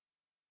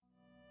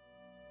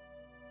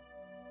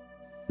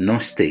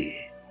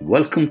Namaste.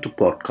 Welcome to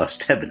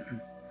Podcast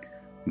Heaven,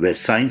 where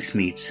science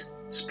meets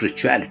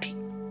spirituality.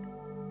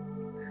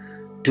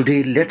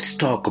 Today, let's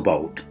talk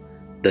about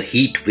the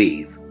heat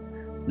wave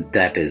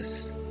that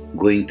is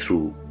going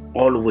through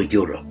all over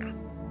Europe,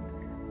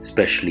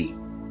 especially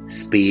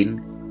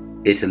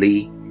Spain,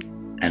 Italy,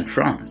 and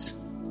France.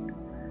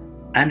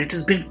 And it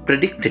has been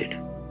predicted,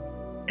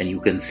 and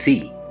you can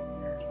see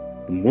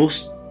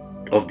most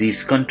of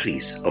these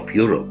countries of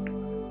Europe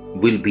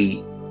will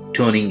be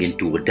turning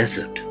into a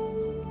desert,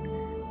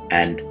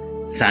 and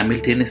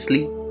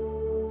simultaneously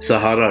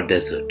Sahara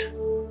Desert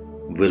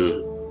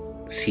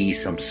will see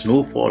some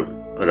snowfall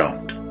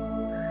around.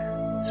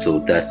 So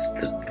that's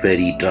the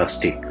very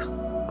drastic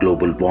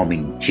global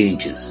warming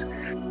changes.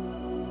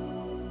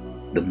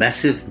 The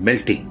massive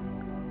melting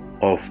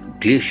of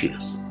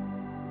glaciers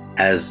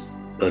as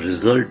a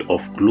result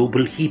of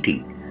global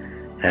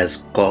heating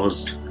has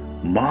caused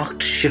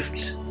marked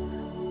shifts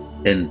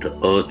in the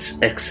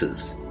Earth's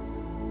axis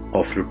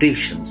of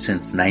rotation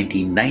since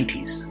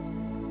 1990s.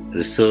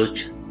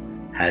 Research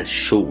has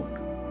shown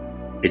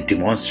it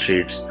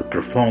demonstrates the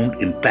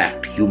profound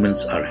impact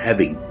humans are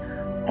having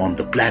on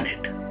the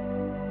planet.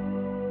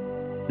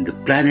 The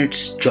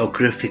planet's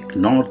geographic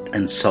north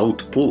and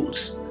south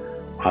poles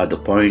are the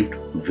point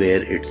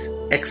where its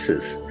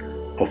axis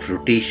of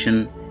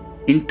rotation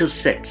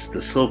intersects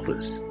the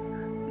surface,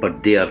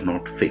 but they are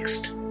not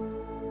fixed.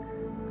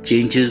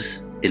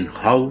 Changes in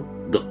how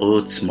the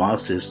Earth's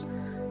mass is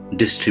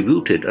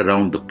distributed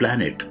around the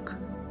planet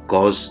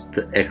cause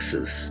the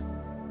axis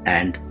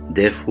and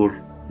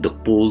therefore the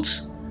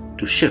poles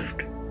to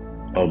shift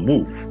or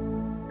move.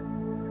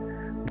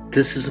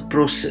 This is a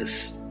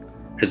process,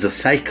 is a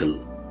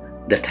cycle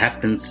that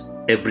happens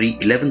every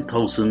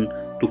 11,000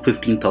 to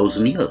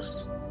 15,000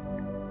 years,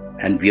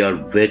 and we are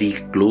very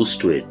close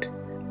to it,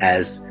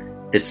 as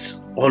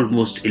it's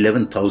almost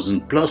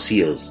 11,000 plus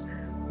years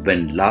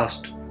when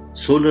last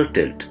solar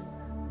tilt,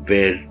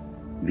 where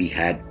we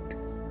had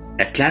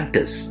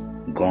Atlantis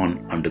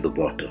gone under the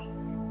water.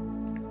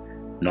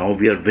 Now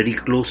we are very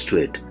close to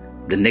it.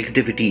 The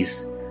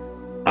negativities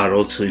are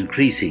also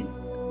increasing,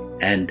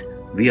 and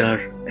we are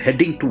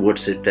heading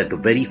towards it at a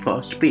very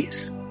fast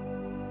pace.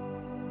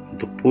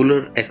 The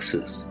polar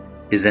axis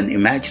is an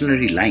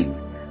imaginary line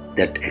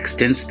that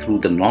extends through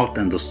the north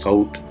and the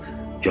south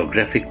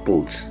geographic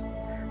poles.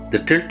 The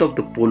tilt of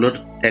the polar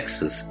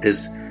axis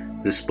is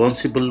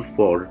responsible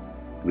for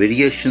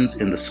variations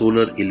in the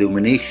solar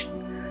illumination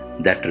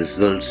that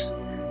results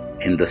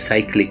in the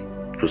cyclic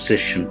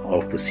procession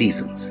of the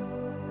seasons.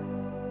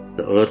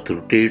 The Earth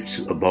rotates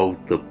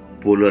about the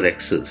polar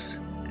axis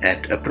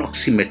at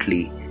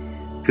approximately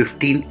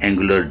 15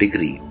 angular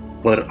degree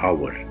per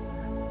hour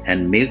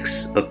and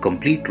makes a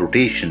complete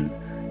rotation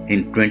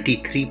in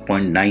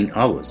 23.9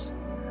 hours.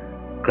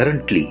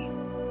 Currently,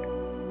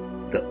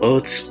 the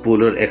Earth's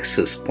polar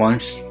axis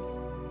points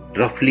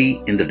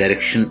roughly in the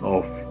direction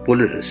of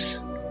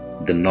Polaris,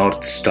 the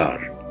North Star.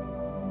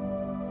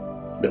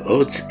 The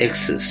Earth's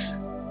axis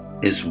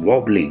is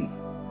wobbling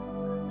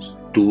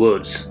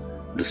towards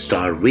the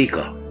star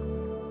Vega.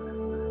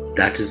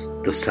 That is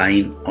the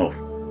sign of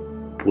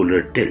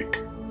polar tilt.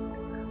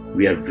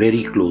 We are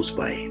very close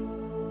by.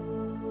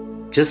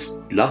 Just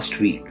last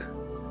week,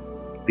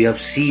 we have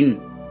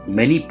seen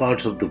many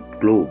parts of the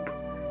globe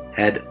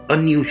had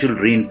unusual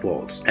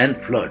rainfalls and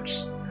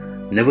floods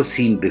never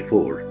seen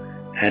before,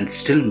 and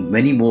still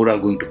many more are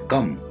going to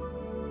come.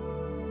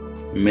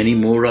 Many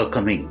more are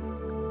coming.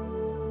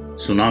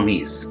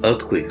 Tsunamis,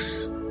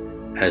 earthquakes,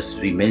 as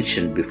we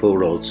mentioned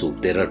before also,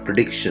 there are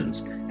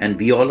predictions, and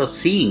we all are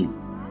seeing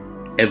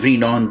every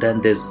now and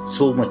then there's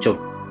so much of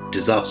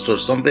disaster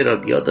somewhere or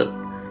the other.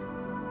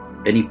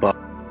 Any part,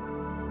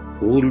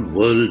 whole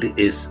world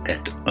is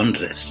at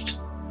unrest.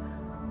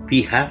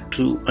 We have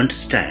to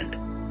understand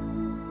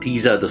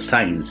these are the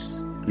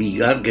signs.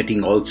 We are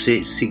getting all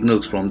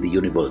signals from the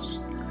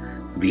universe.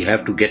 We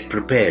have to get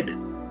prepared.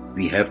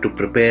 We have to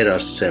prepare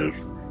ourselves,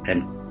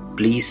 and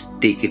please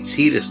take it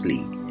seriously.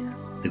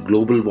 The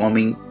global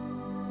warming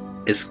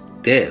is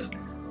there,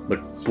 but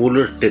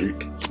polar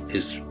tilt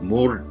is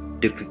more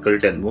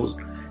difficult and more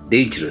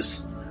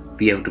dangerous.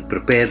 We have to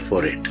prepare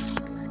for it.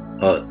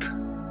 Earth,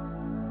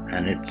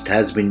 and it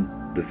has been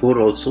before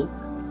also,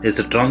 is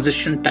a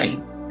transition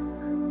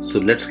time. So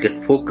let's get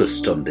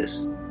focused on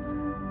this.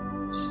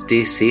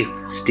 Stay safe,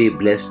 stay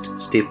blessed,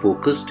 stay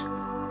focused,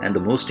 and the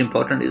most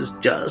important is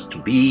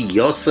just be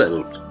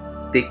yourself.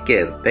 Take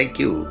care. Thank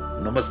you.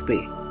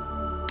 Namaste.